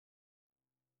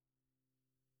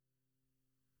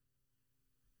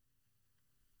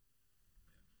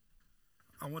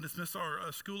I want to dismiss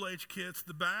our school-age kids to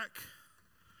the back.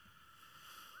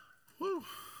 Woo.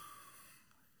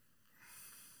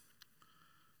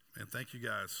 Man, thank you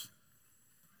guys.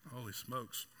 Holy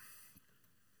smokes.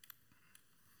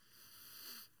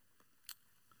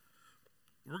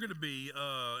 We're going to be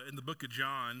in the book of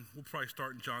John. We'll probably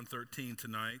start in John 13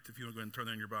 tonight, if you want to go ahead and turn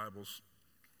there in your Bibles.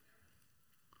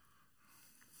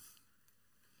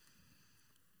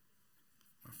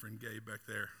 My friend Gabe back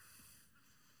there.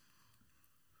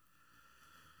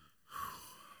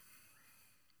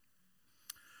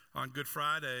 On Good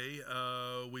Friday,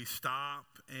 we stop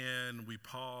and we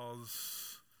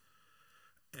pause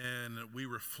and we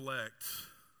reflect.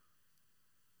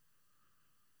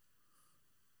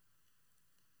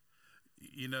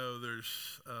 You know,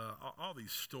 there's all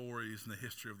these stories in the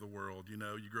history of the world. You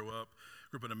know, you grew up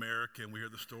in America, and we hear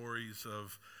the stories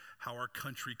of how our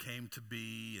country came to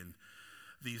be and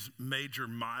these major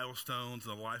milestones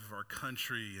in the life of our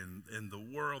country and the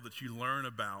world that you learn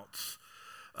about.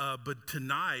 But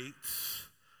tonight,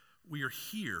 we are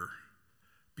here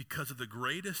because of the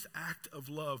greatest act of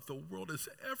love the world has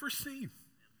ever seen.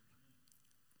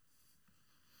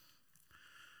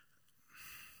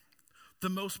 The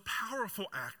most powerful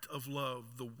act of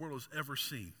love the world has ever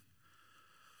seen.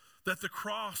 That the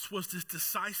cross was this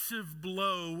decisive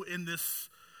blow in this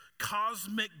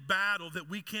cosmic battle that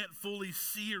we can't fully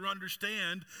see or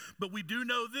understand, but we do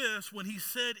know this: when he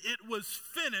said it was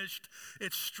finished,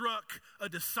 it struck a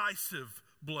decisive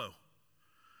blow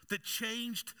that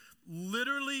changed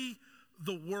literally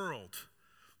the world.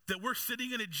 That we're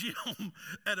sitting in a gym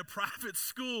at a private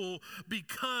school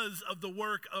because of the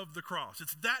work of the cross.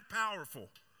 It's that powerful.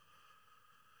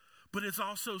 But it's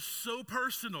also so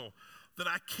personal that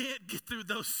I can't get through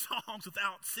those songs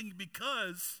without singing,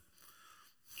 because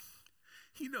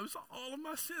he knows all of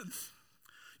my sins,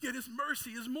 yet his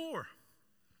mercy is more.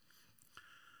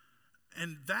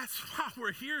 And that's why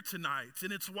we're here tonight.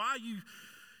 And it's why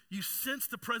you sense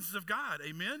the presence of God.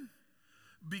 Amen?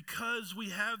 Because we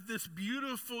have this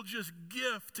beautiful just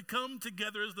gift to come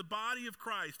together as the body of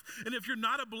Christ. And if you're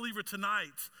not a believer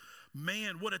tonight,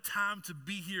 man, what a time to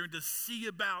be here and to see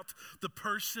about the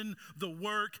person, the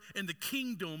work, and the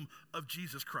kingdom of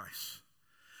Jesus Christ.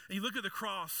 And you look at the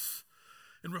cross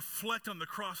and reflect on the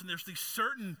cross, and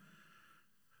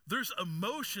there's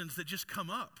emotions that just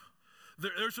come up.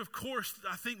 There's, of course,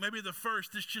 I think maybe the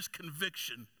first is just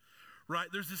conviction, right?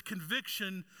 There's this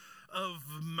conviction of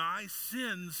my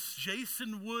sins.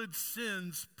 Jason Wood's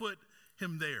sins put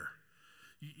him there.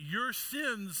 Your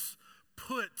sins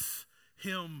put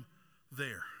him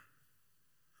there.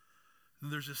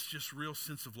 And there's this just real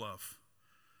sense of love.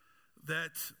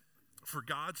 That for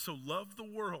God so loved the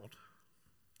world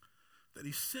that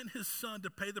he sent his son to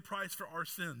pay the price for our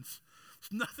sins.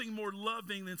 There's nothing more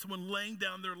loving than someone laying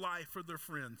down their life for their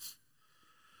friends.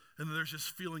 And there's this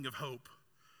feeling of hope.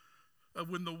 Of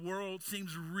when the world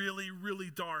seems really, really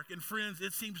dark. And friends,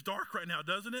 it seems dark right now,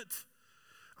 doesn't it?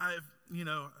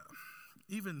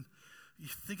 Even you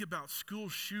think about school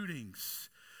shootings.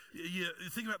 You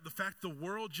think about the fact the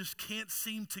world just can't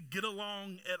seem to get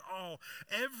along at all.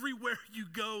 Everywhere you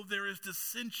go, there is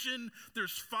dissension,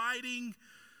 there's fighting,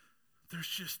 there's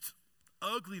just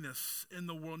ugliness in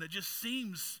the world. And it just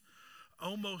seems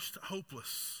almost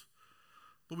hopeless.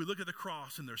 But we look at the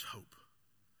cross and there's hope.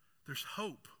 There's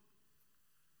hope.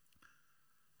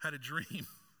 Had a dream.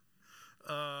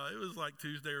 It was like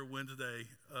Tuesday or Wednesday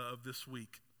of this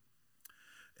week.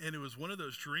 And it was one of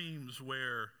those dreams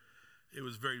where it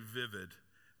was very vivid.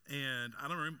 And I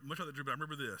don't remember much of the dream, but I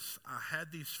remember this. I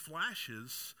had these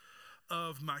flashes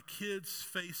of my kids'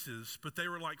 faces, but they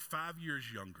were like 5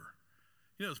 years younger.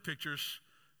 You know those pictures,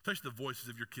 especially the voices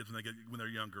of your kids when they're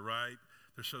younger, right?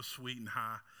 They're so sweet and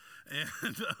high.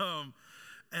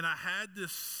 And I had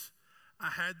this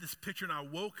picture, and I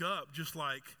woke up just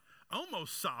like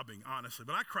almost sobbing, honestly.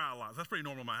 But I cry a lot. That's pretty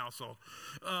normal in my household.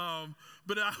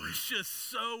 But I was just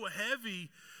so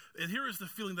heavy. And here is the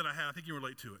feeling that I had. I think you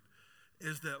relate to it.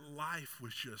 Is that life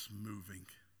was just moving,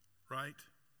 right?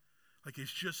 Like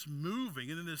it's just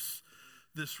moving. And then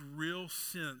this real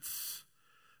sense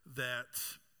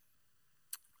that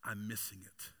I'm missing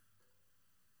it.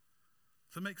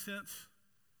 Does that make sense?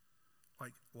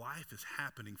 Like life is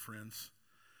happening, friends.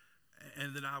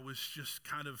 And then I was just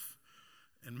kind of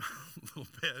in my little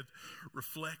bed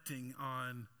reflecting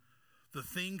on the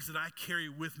things that I carry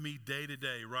with me day to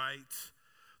day, right?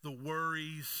 The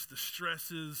worries, the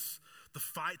stresses, the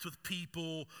fights with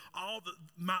people,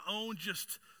 my own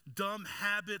just dumb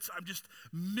habits. I'm just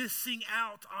missing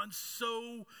out on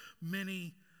so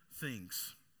many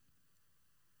things.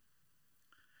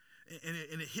 And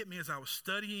it hit me as I was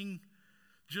studying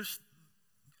just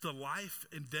the life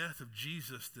and death of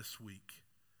Jesus this week,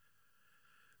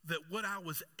 that what I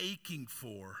was aching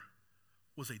for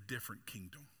was a different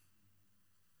kingdom.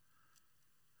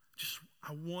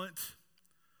 I want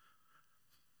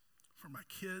for my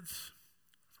kids,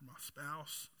 for my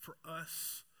spouse, for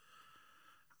us,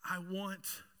 I want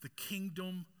the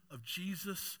kingdom of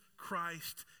Jesus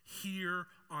Christ here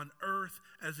on earth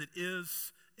as it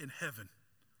is in heaven.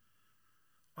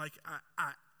 Like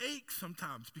I ache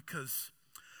sometimes because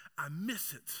I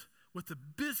miss it with the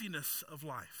busyness of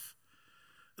life.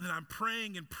 And then I'm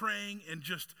praying and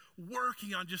just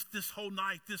working on just this whole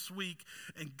night this week.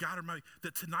 And God Almighty,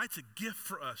 that tonight's a gift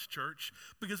for us, church,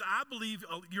 because I believe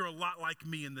you're a lot like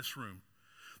me in this room.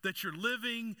 That you're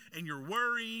living and you're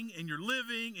worrying and you're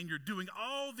living and you're doing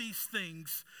all these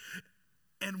things,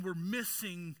 and we're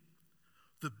missing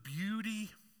the beauty,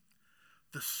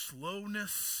 the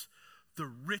slowness,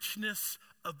 the richness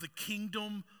of the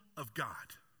kingdom of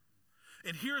God.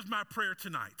 And here's my prayer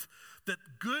tonight, that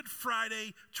Good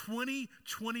Friday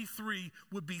 2023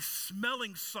 would be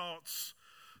smelling salts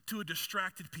to a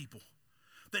distracted people.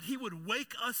 That he would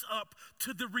wake us up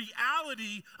to the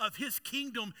reality of his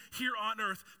kingdom here on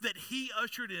earth that he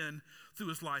ushered in through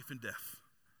his life and death.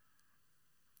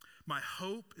 My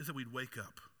hope is that we'd wake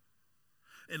up.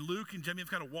 And Luke and Jamie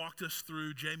have kind of walked us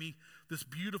through, Jamie, this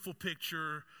beautiful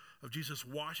picture of Jesus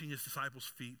washing his disciples'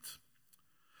 feet.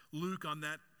 Luke on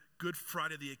that Good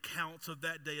Friday, the accounts of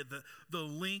that day, the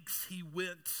lengths he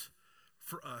went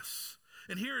for us.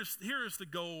 And here's the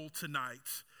goal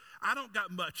tonight. I don't got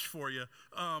much for you,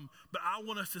 but I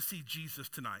want us to see Jesus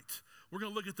tonight. We're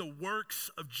going to look at the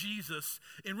works of Jesus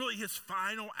in really his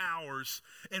final hours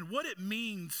and what it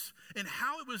means and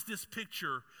how it was this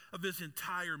picture of his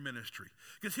entire ministry.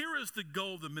 Because here is the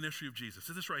goal of the ministry of Jesus.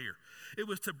 It's this right here. It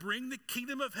was to bring the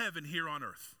kingdom of heaven here on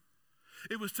earth.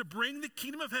 It was to bring the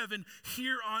kingdom of heaven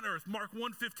here on earth. Mark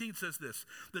 1:15 says this,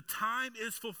 the time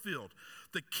is fulfilled.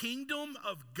 The kingdom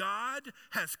of God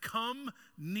has come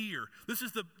near. This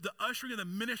is the ushering of the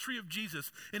ministry of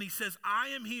Jesus. And he says, I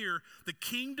am here. The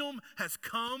kingdom has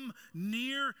come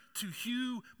near to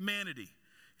humanity.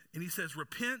 And he says,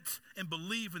 repent and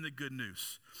believe in the good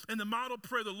news. And the model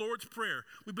prayer, the Lord's Prayer,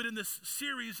 we've been in this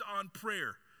series on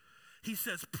prayer. He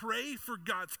says, pray for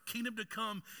God's kingdom to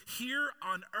come here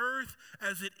on earth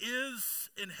as it is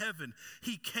in heaven.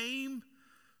 He came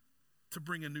to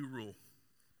bring a new rule.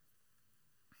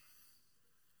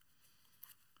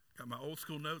 Got my old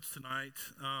school notes tonight.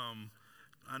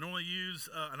 I normally use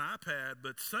an iPad,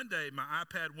 but Sunday my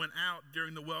iPad went out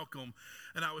during the welcome,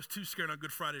 and I was too scared on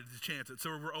Good Friday to chance it.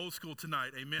 So we're old school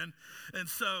tonight, amen? And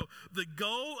so the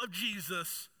goal of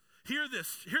Jesus, hear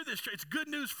this, it's good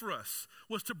news for us,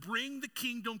 was to bring the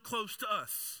kingdom close to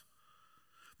us.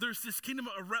 There's this kingdom,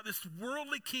 this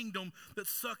worldly kingdom that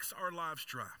sucks our lives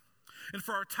dry. And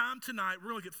for our time tonight,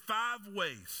 we're going to look at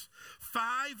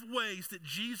 5 ways that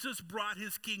Jesus brought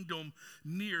his kingdom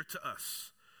near to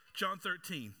us. John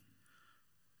 13.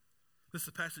 This is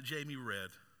the passage Jamie read.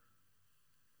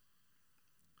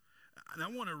 And I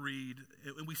want to read,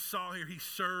 and we saw here he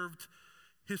served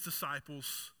his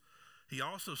disciples. He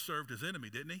also served his enemy,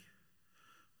 didn't he?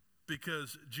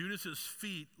 Because Judas's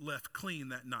feet left clean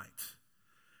that night.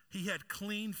 He had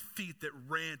clean feet that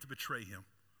ran to betray him.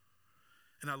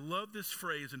 And I love this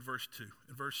phrase in verse 2,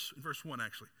 in verse 1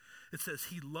 actually. It says,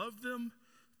 he loved them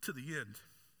to the end.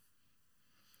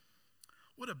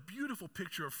 What a beautiful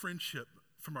picture of friendship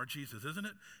from our Jesus, isn't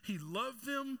it? He loved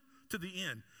them to the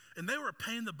end. And they were a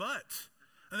pain in the butt.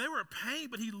 And they were a pain,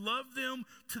 but he loved them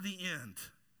to the end.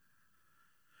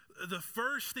 The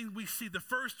first thing we see, the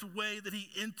first way that he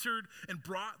entered and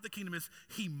brought the kingdom is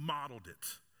he modeled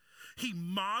it. He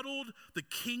modeled the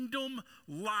kingdom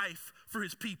life for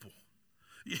his people.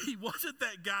 He wasn't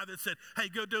that guy that said, hey,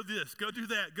 go do this, go do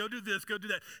that, go do this, go do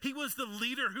that. He was the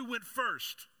leader who went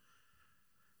first.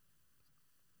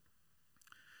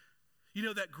 You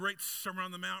know that great Sermon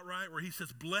on the Mount, right? Where he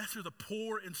says, blessed are the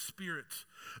poor in spirit.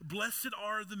 Blessed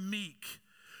are the meek.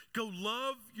 Go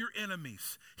love your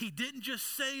enemies. He didn't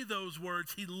just say those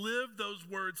words. He lived those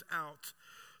words out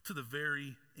to the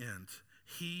very end.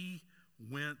 He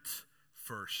went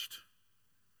first.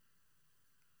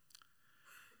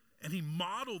 And he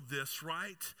modeled this,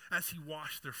 right, as he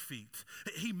washed their feet.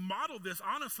 He modeled this,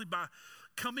 honestly, by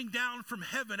coming down from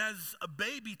heaven as a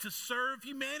baby to serve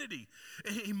humanity.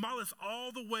 And he modeled this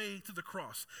all the way to the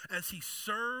cross as he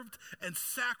served and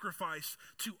sacrificed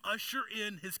to usher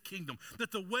in his kingdom.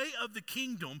 That the way of the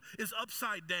kingdom is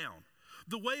upside down.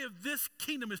 The way of this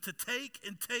kingdom is to take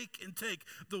and take and take.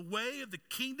 The way of the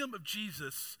kingdom of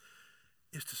Jesus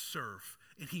is to serve.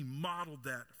 And he modeled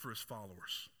that for his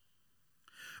followers.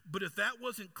 But if that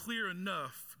wasn't clear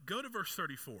enough, go to verse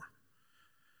 34.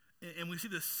 And we see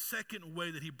the second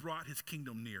way that he brought his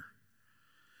kingdom near.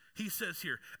 He says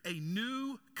here, a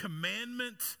new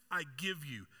commandment I give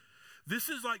you. This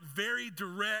is like very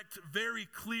direct, very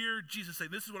clear. Jesus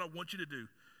saying, this is what I want you to do.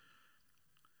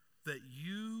 That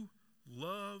you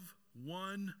love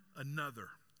one another.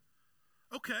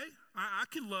 Okay,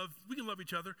 we can love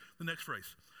each other. The next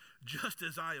phrase, just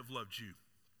as I have loved you.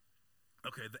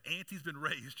 Okay, the ante's been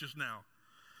raised just now.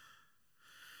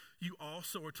 You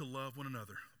also are to love one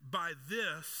another. By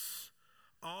this,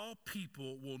 all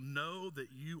people will know that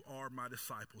you are my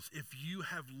disciples, if you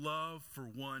have love for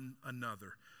one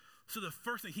another. So the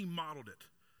first thing, he modeled it.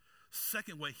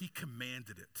 Second way, he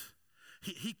commanded it.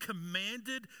 He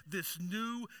commanded this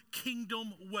new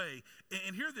kingdom way.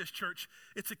 And hear this, church,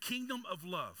 it's a kingdom of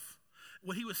love.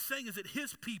 What he was saying is that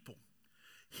his people,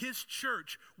 his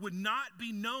church, would not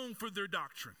be known for their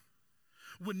doctrine,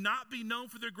 would not be known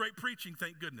for their great preaching,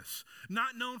 thank goodness.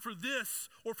 Not known for this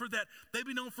or for that. They'd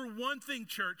be known for one thing,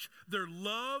 church, their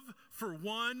love for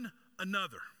one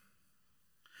another,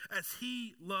 as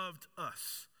he loved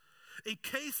us. In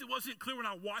case it wasn't clear when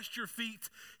I washed your feet,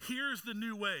 here's the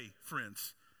new way,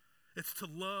 friends. It's to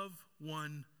love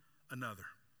one another.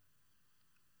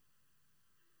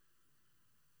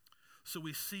 So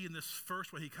we see in this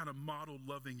first way, he kind of modeled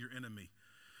loving your enemy.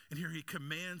 And here he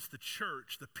commands the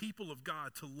church, the people of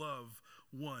God, to love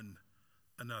one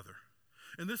another.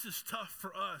 And this is tough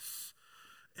for us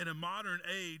in a modern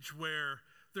age where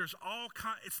there's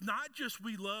it's not just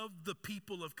we love the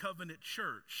people of Covenant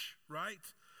Church, right?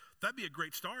 That'd be a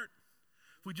great start.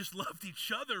 If we just loved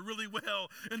each other really well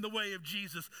in the way of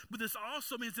Jesus. But this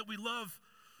also means that we love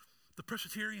the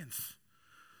Presbyterians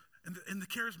and the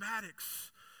Charismatics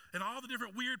and all the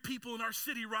different weird people in our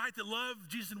city, right, that love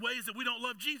Jesus in ways that we don't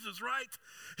love Jesus, right?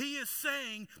 He is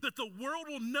saying that the world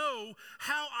will know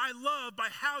how I love by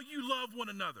how you love one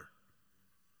another.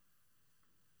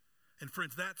 And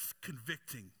friends, that's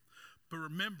convicting. But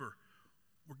remember,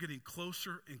 we're getting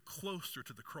closer and closer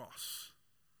to the cross,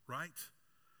 right?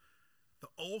 The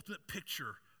ultimate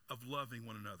picture of loving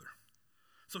one another.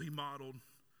 So he modeled,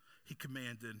 he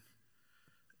commanded,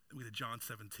 we did John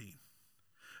 17.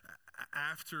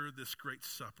 After this great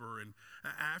supper and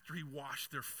after he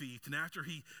washed their feet and after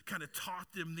he kind of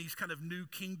taught them these kind of new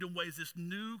kingdom ways, this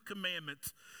new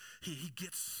commandment, he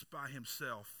gets by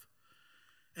himself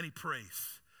and he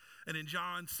prays. And in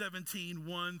John 17,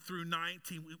 1 through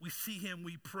 19, we see him,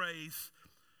 we praise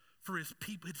for his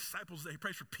people, his disciples. He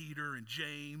prays for Peter and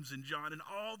James and John and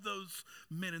all those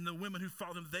men and the women who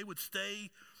followed him. They would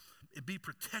stay and be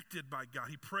protected by God.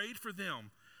 He prayed for them,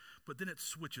 but then it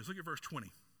switches. Look at verse 20.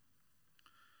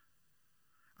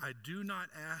 I do not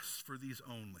ask for these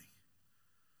only,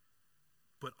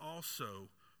 but also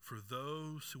for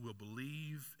those who will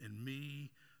believe in me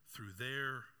through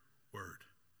their word.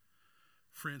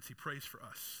 Friends, he prays for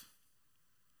us.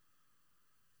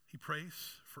 He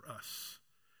prays for us.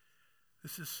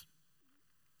 This is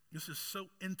so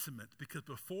intimate because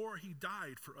before he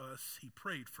died for us, he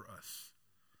prayed for us.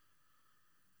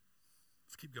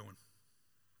 Let's keep going.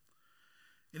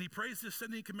 And he prays this,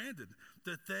 and he commanded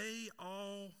that they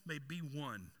all may be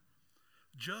one,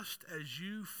 just as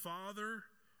you, Father,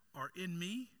 are in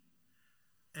me,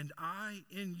 and I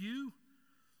in you,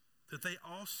 that they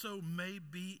also may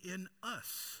be in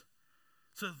us,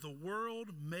 so that the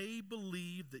world may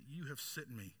believe that you have sent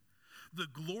me. The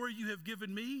glory you have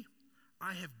given me,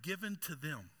 I have given to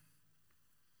them,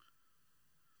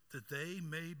 that they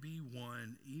may be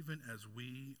one, even as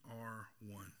we are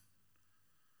one.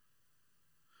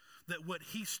 That what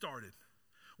he started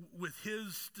with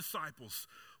his disciples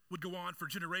would go on for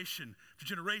generation to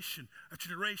generation after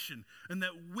generation, and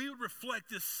that we would reflect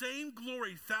this same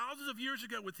glory thousands of years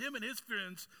ago with him and his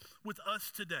friends with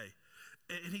us today.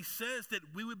 And he says that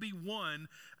we would be one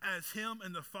as him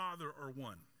and the Father are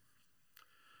one.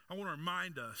 I want to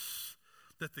remind us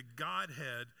that the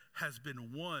Godhead has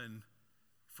been one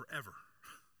forever,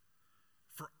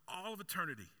 for all of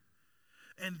eternity.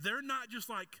 And they're not just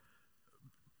like,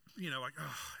 oh,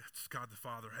 it's God the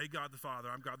Father. Hey, God the Father,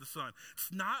 I'm God the Son.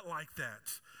 It's not like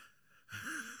that.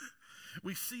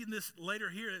 We see in this later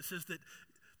here, it says that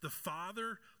the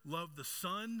Father loved the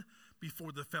Son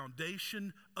before the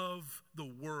foundation of the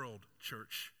world,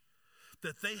 church.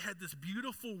 That they had this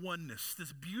beautiful oneness,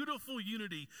 this beautiful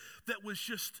unity that was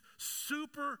just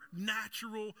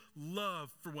supernatural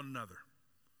love for one another.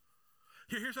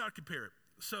 Here's how I compare it.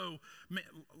 So, man,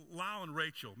 Lyle and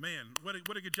Rachel, man, what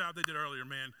a good job they did earlier,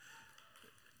 man.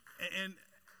 And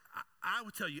I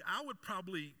would tell you, I would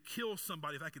probably kill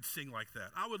somebody if I could sing like that.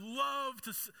 I would love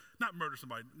to, not murder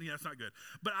somebody, that's not good.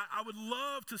 But I would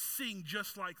love to sing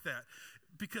just like that.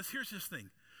 Because here's this thing.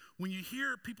 When you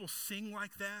hear people sing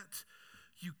like that,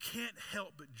 you can't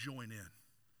help but join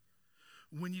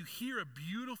in. When you hear a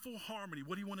beautiful harmony,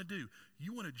 what do you want to do?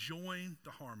 You want to join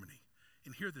the harmony.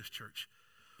 And hear this, church.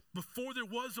 Before there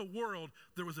was a world,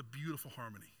 there was a beautiful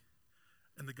harmony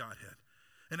in the Godhead.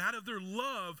 And out of their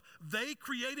love, they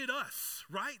created us,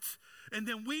 right? And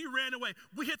then we ran away.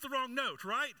 We hit the wrong note,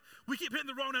 right? We keep hitting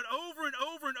the wrong note over and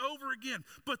over and over again.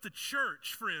 But the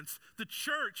church, friends, the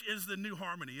church is the new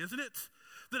harmony, isn't it?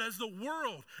 That as the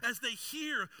world, as they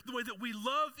hear the way that we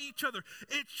love each other,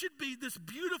 it should be this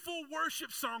beautiful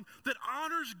worship song that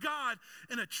honors God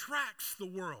and attracts the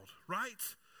world, right?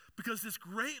 Because this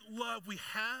great love we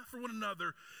have for one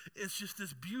another is just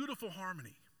this beautiful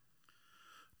harmony.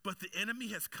 But the enemy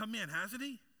has come in, hasn't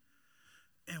he?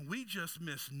 And we just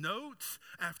miss notes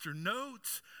after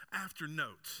notes after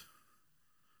notes.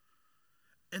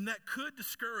 And that could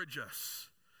discourage us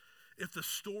if the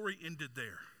story ended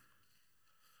there.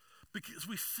 Because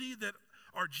we see that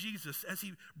our Jesus, as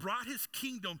he brought his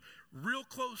kingdom real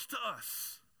close to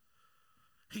us,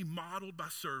 he modeled by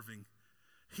serving.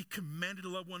 He commanded to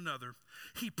love one another.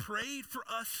 He prayed for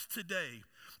us today.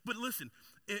 But listen,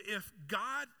 if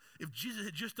Jesus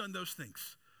had just done those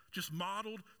things, just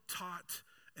modeled, taught,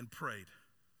 and prayed,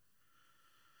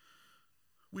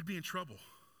 we'd be in trouble.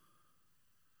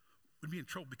 We'd be in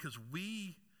trouble because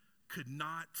we could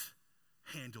not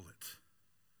handle it.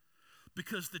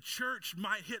 Because the church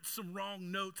might hit some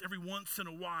wrong notes every once in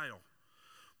a while.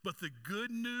 But the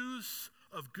good news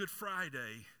of Good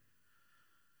Friday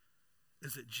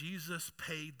is that Jesus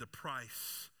paid the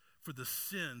price for the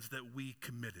sins that we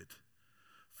committed.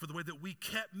 For the way that we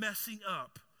kept messing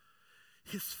up.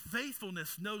 His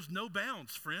faithfulness knows no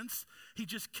bounds, friends. He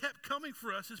just kept coming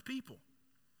for us as people.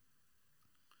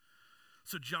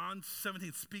 So John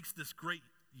 17 speaks this great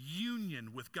union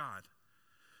with God.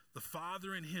 The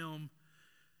Father in him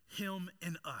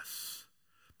in us.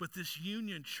 But this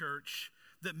union, church,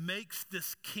 that makes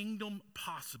this kingdom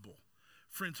possible.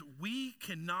 Friends, we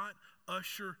cannot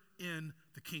usher in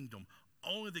the kingdom.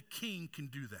 Only the king can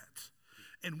do that.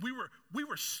 And we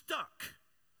were stuck.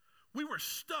 We were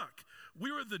stuck.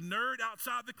 We were the nerd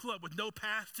outside the club with no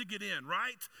pass to get in,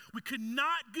 right? We could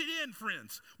not get in,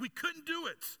 friends. We couldn't do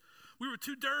it. We were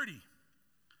too dirty.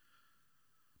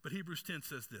 But Hebrews 10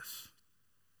 says this.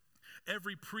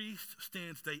 Every priest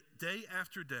stands day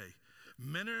after day,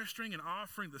 ministering and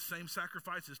offering the same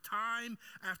sacrifices time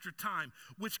after time,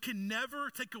 which can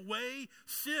never take away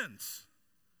sins.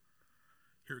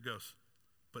 Here it goes.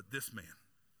 But this man,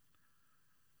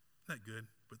 isn't that good?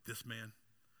 But this man,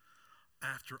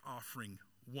 after offering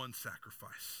one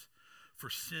sacrifice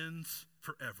for sins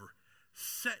forever,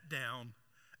 sat down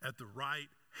at the right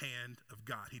hand of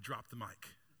God. He dropped the mic.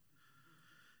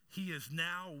 He is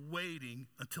now waiting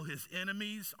until his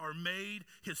enemies are made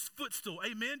his footstool.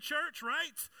 Amen, church,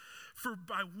 right? For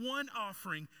by one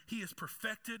offering, he has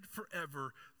perfected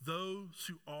forever those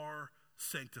who are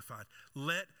sanctified.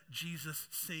 Let Jesus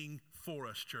sing for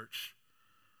us, church.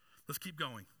 Let's keep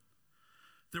going.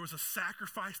 There was a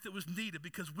sacrifice that was needed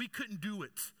because we couldn't do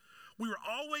it. We were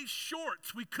always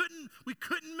short. We couldn't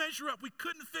measure up. We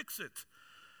couldn't fix it.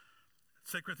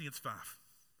 2 Corinthians 5.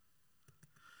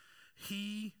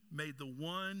 He made the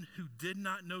one who did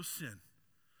not know sin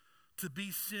to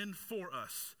be sin for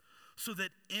us, so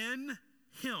that in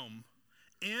him,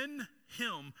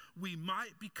 we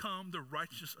might become the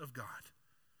righteousness of God.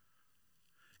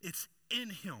 It's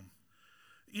in him.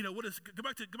 You know, go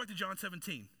back to John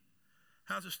 17.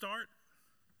 How does it start?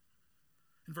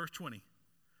 In verse 20.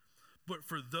 But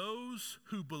for those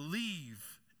who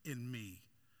believe in me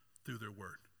through their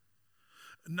word.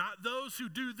 Not those who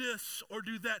do this or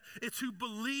do that. It's who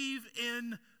believe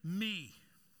in me.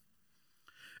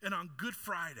 And on Good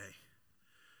Friday,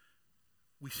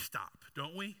 we stop,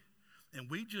 don't we? And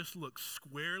we just look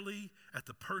squarely at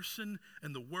the person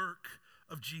and the work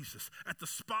of Jesus, at the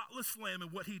spotless Lamb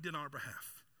and what he did on our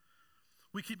behalf.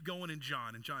 We keep going in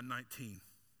John 19.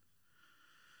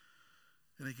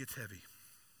 And it gets heavy.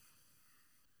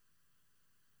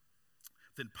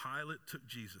 Then Pilate took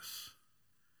Jesus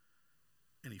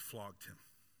and he flogged him.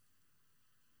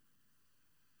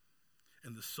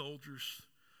 And the soldiers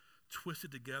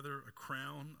twisted together a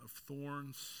crown of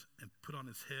thorns and put on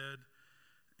his head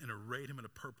and arrayed him in a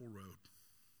purple robe.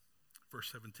 Verse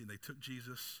 17, they took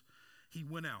Jesus. He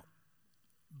went out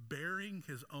bearing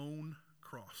his own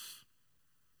cross.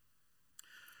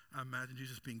 I imagine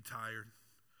Jesus being tired,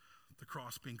 the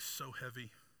cross being so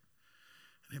heavy,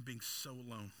 and him being so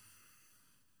alone.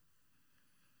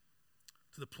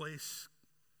 to the place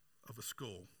of a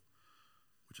skull,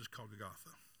 which is called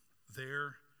Golgotha.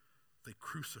 There they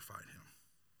crucified him.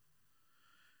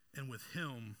 And with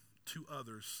him, 2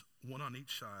 others, one on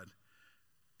each side,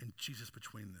 and Jesus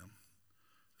between them.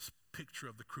 This picture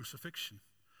of the crucifixion,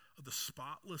 of the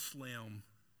spotless lamb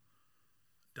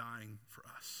dying for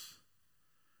us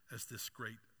as this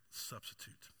great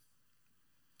substitute.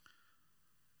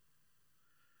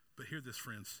 But hear this,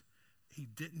 friends. He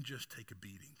didn't just take a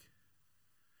beating.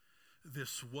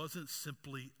 This wasn't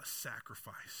simply a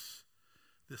sacrifice.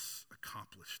 This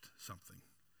accomplished something.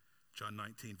 John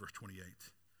 19, verse 28.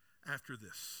 After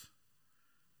this,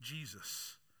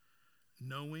 Jesus,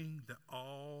 knowing that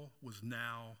all was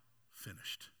now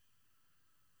finished,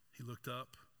 he looked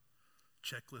up,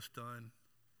 checklist done,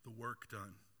 the work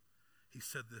done. He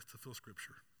said this to fulfill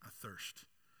scripture, I thirst.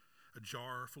 A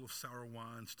jar full of sour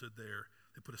wine stood there.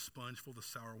 They put a sponge full of the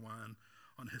sour wine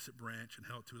on a hyssop branch and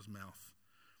held it to his mouth.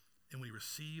 And when he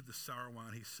received the sour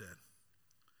wine, he said,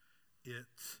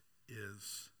 it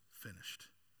is finished.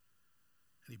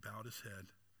 And he bowed his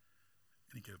head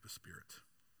and he gave up his spirit.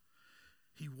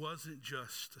 He wasn't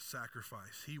just a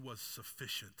sacrifice. He was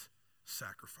sufficient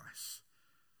sacrifice.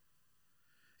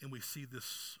 And we see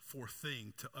this 4th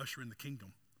thing to usher in the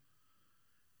kingdom.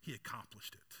 He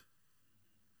accomplished it.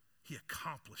 He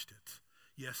accomplished it.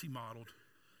 Yes, he modeled.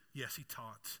 Yes, he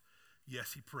taught.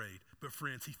 Yes, he prayed. But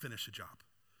friends, he finished the job.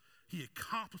 He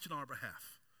accomplished it on our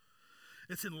behalf.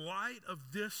 It's in light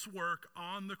of this work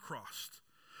on the cross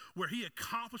where he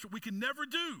accomplished what we can never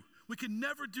do. We can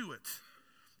never do it.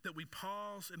 That we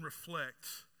pause and reflect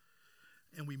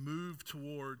and we move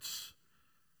towards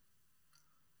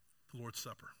the Lord's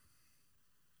Supper.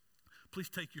 Please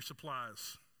take your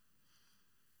supplies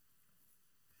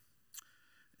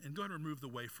and go ahead and remove the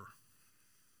wafer.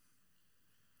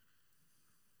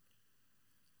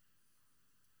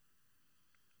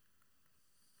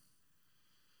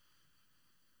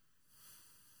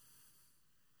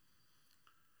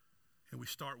 And we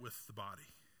start with the body.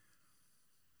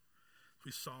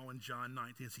 We saw in John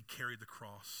 19 as he carried the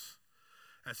cross,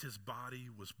 as his body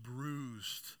was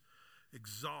bruised,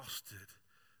 exhausted,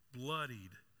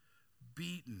 bloodied,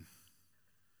 beaten.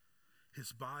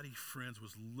 His body, friends,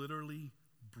 was literally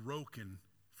broken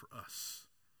for us.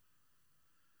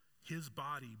 His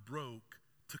body broke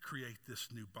to create this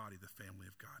new body, the family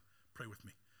of God. Pray with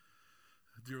me.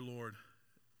 Dear Lord,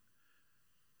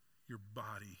 your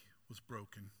body was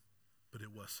broken, but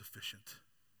it was sufficient.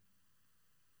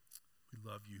 We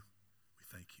love you. We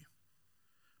thank you.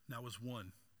 Now as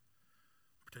one,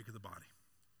 partake of the body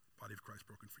of Christ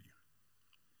broken for you.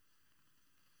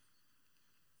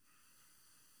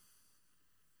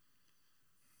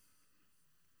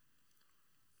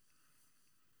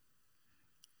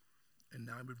 And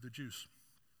now I move to the juice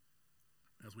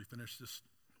as we finish this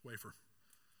wafer,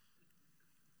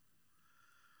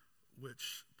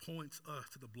 which points us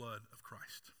to the blood of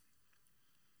Christ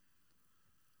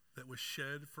that was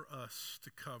shed for us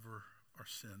to cover our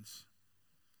sins.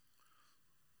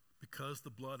 Because the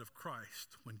blood of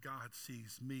Christ, when God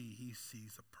sees me, he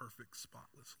sees a perfect,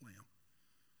 spotless lamb.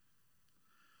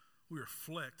 We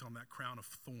reflect on that crown of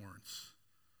thorns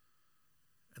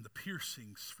and the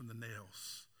piercings from the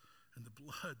nails and the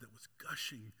blood that was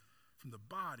gushing from the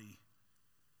body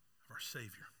of our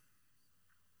Savior.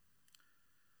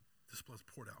 This blood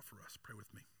is poured out for us. Pray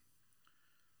with me.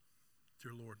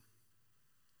 Dear Lord,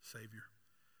 Savior,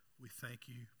 we thank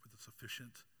you for the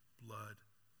sufficient blood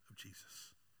of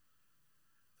Jesus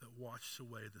that washes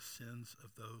away the sins of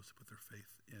those who put their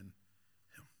faith in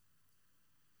him.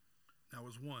 Now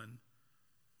as one,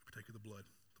 we partake of the blood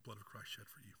of Christ shed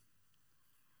for you.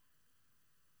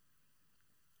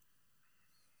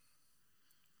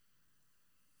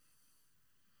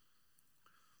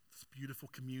 This beautiful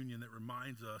communion that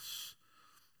reminds us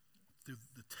through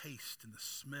the taste and the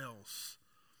smells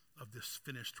of this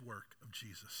finished work of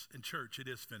Jesus. In church, it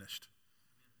is finished.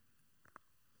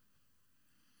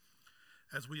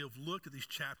 As we have looked at these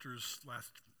chapters,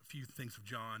 last few things of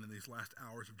John and these last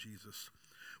hours of Jesus,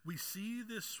 we see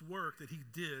this work that he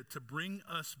did to bring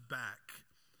us back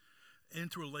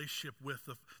into a relationship with,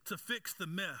 to fix the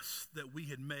mess that we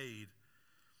had made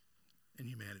in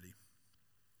humanity.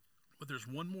 But there's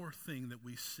one more thing that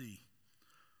we see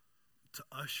to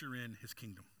usher in his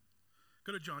kingdom.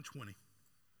 Go to John 20.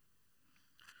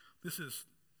 This is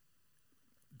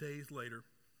days later,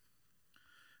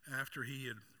 after he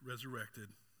had resurrected.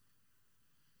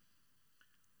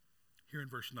 Here in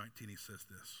verse 19, he says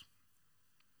this.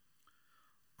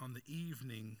 On the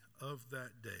evening of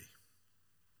that day,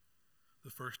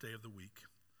 the first day of the week,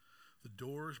 the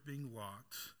doors being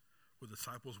locked where the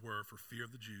disciples were for fear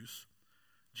of the Jews,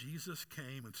 Jesus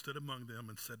came and stood among them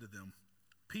and said to them,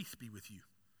 "Peace be with you."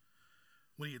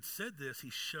 When he had said this, he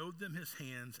showed them his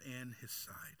hands and his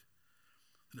side.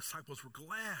 The disciples were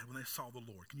glad when they saw the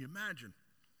Lord. Can you imagine?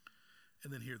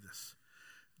 And then hear this.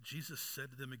 Jesus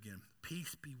said to them again,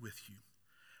 "Peace be with you.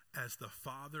 As the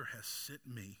Father has sent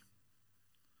me,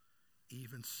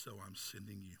 even so I'm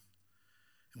sending you."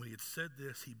 And when he had said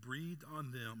this, he breathed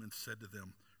on them and said to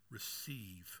them,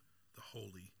 "Receive the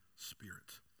Holy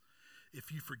Spirit.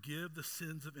 If you forgive the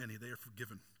sins of any, they are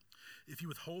forgiven. If you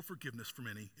withhold forgiveness from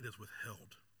any, it is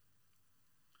withheld."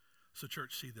 So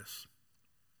church, see this.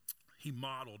 He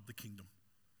modeled the kingdom.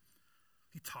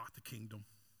 He taught the kingdom.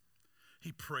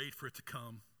 He prayed for it to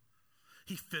come.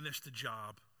 He finished the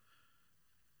job.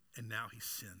 And now he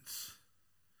sends.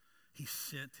 He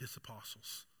sent his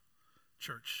apostles.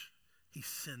 Church, he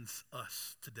sends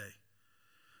us today.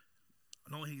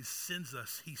 Not only he sends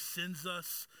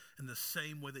us in the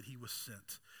same way that he was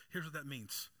sent. Here's what that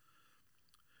means.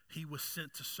 He was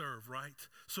sent to serve, right?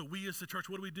 So we as the church,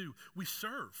 what do? We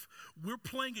serve. We're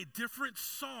playing a different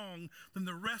song than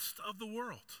the rest of the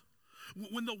world.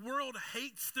 When the world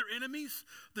hates their enemies,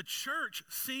 the church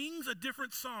sings a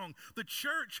different song. The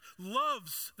church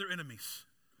loves their enemies.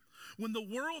 When the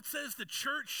world says the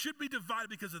church should be divided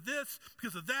because of this,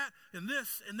 because of that, and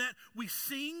this and that, we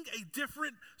sing a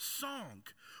different song.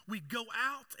 We go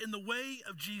out in the way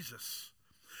of Jesus.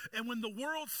 And when the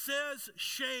world says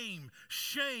shame,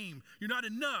 shame, you're not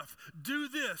enough, do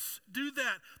this, do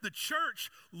that, the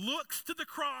church looks to the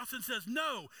cross and says,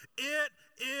 no, it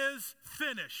is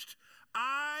finished.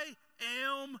 I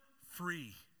am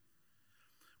free.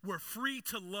 We're free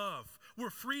to love. We're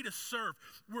free to serve.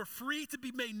 We're free to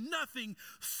be made nothing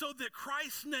so that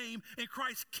Christ's name and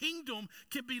Christ's kingdom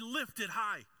can be lifted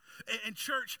high. And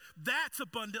church, that's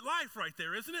abundant life right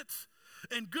there, isn't it?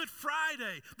 And Good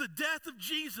Friday, the death of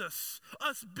Jesus,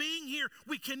 us being here,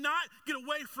 we cannot get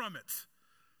away from it.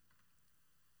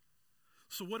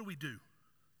 So what do?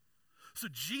 So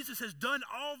Jesus has done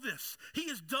all this. He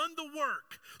has done the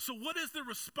work. So what is the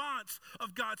response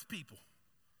of God's people?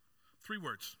 3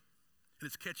 words. And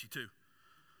it's catchy too.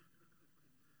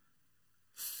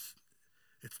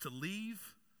 It's to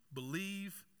leave,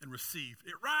 believe, and receive.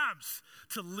 It rhymes.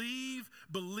 To leave,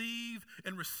 believe,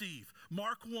 and receive.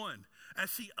 Mark 1,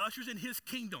 as he ushers in his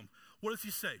kingdom, what does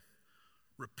he say?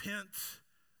 Repent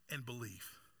and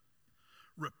believe.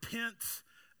 Repent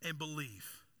and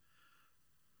believe.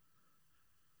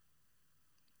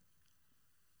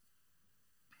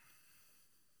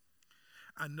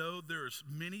 I know there's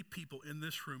many people in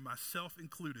this room, myself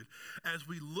included, as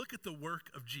we look at the work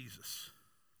of Jesus,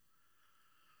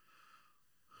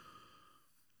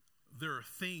 there are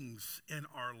things in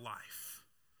our life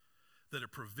that are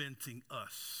preventing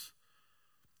us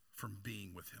from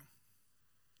being with him,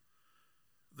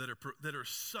 that are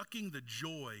sucking the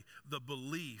joy, the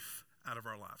belief out of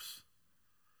our lives.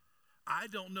 I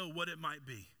don't know what it might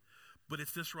be, but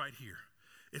it's this right here.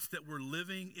 It's that we're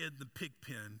living in the pig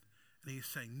pen. And he's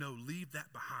saying, no, leave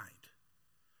that behind.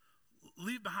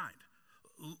 Leave behind.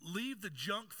 Leave the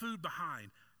junk food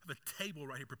behind. I have a table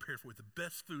right here prepared for you, the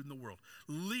best food in the world.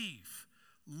 Leave.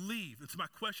 It's my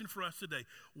question for us today.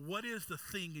 What is the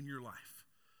thing in your life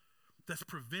that's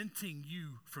preventing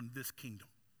you from this kingdom?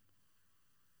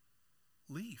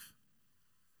 Leave.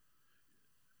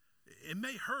 It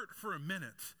may hurt for a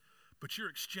minute, but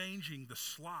you're exchanging the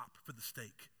slop for the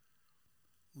steak.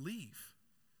 Leave.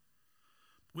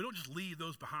 We don't just leave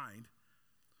those behind.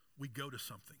 We go to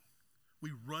something.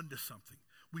 We run to something.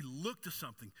 We look to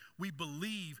something. We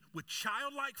believe with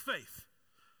childlike faith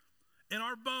in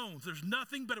our bones. There's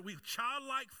nothing but with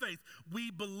childlike faith.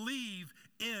 We believe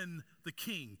in the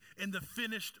King, in the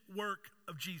finished work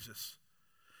of Jesus.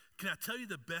 Can I tell you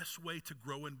the best way to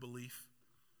grow in belief?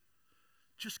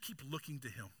 Just keep looking to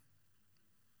him.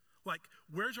 Like,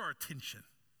 where's our attention?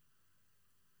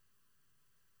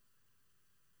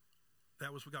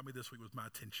 That was what got me this week, was my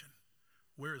attention.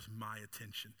 Where is my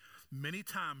attention? Many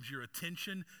times your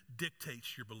attention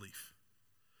dictates your belief.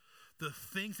 The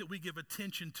things that we give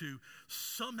attention to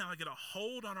somehow get a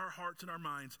hold on our hearts and our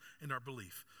minds and our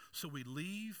belief. So we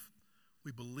leave,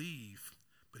 we believe,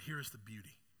 but here's the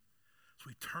beauty. So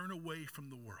we turn away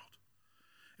from the world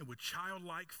and with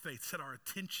childlike faith set our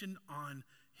attention on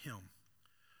him.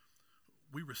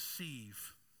 We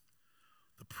receive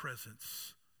the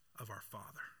presence of our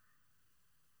Father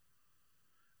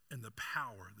and the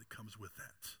power that comes with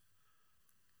that.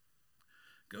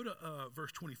 Go to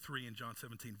verse 23 in John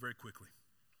 17 very quickly.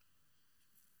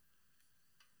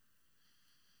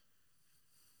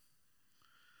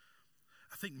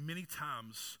 I think many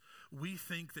times we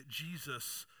think that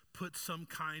Jesus put some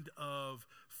kind of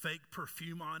fake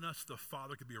perfume on us, the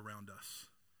Father could be around us.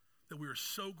 That we were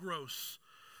so gross,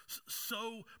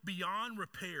 so beyond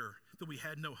repair that we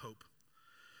had no hope.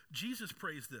 Jesus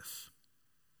prays this,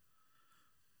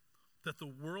 that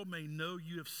the world may know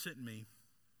you have sent me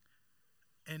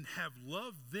and have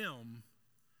loved them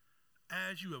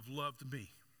as you have loved me.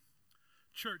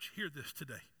 Church, hear this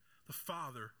today. The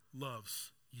Father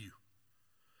loves you.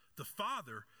 The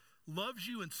Father loves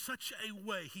you in such a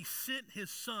way, he sent his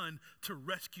Son to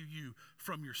rescue you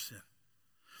from your sin.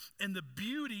 And the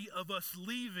beauty of us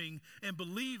leaving and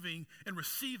believing and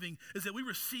receiving is that we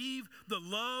receive the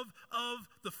love of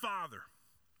the Father.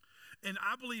 And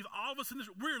I believe all of us in this,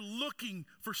 we're looking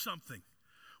for something.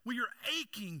 We are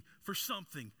aching for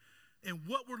something. And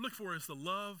what we're looking for is the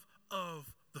love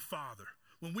of the Father.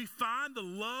 When we find the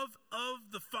love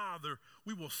of the Father,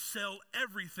 we will sell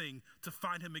everything to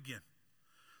find him again.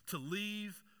 To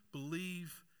leave,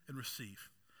 believe, and receive.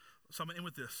 So I'm going to end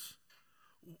with this.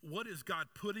 What is God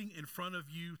putting in front of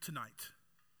you tonight?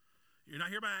 You're not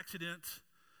here by accident.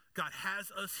 God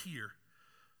has us here.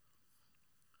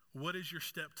 What is your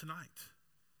step tonight?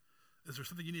 Is there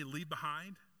something you need to leave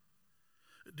behind?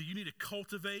 Do you need to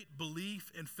cultivate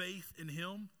belief and faith in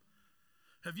him?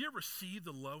 Have you ever received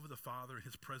the love of the Father and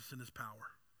his presence and his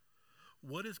power?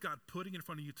 What is God putting in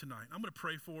front of you tonight? I'm going to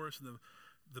pray for us, and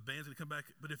the band's going to come back.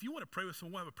 But if you want to pray with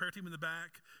someone, we'll have a prayer team in the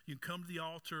back. You can come to the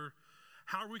altar.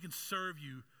 However we can serve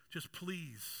you, just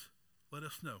please let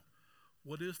us know.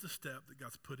 What is the step that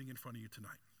God's putting in front of you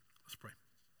tonight? Let's pray.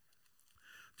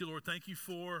 Dear Lord, thank you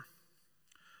for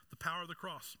the power of the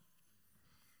cross.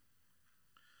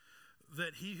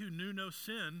 That he who knew no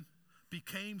sin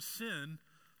became sin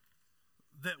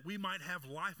that we might have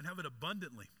life and have it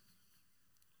abundantly.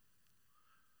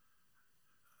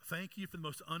 Thank you for the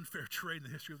most unfair trade in the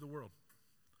history of the world.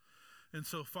 And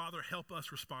so, Father, help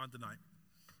us respond tonight.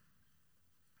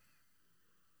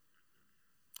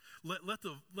 Let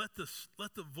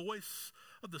the voice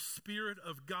of the Spirit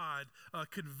of God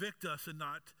convict us and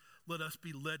not let us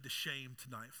be led to shame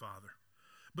tonight, Father.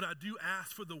 But I do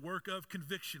ask for the work of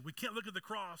conviction. We can't look at the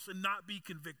cross and not be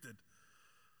convicted.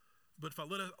 But if I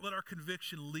let our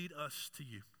conviction lead us to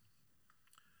you.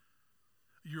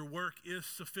 Your work is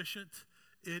sufficient.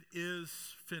 It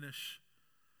is finished.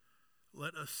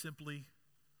 Let us simply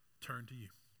turn to you.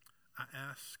 I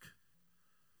ask.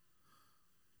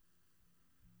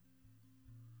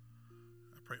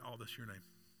 I pray all this in your name.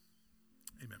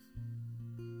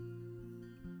 Amen.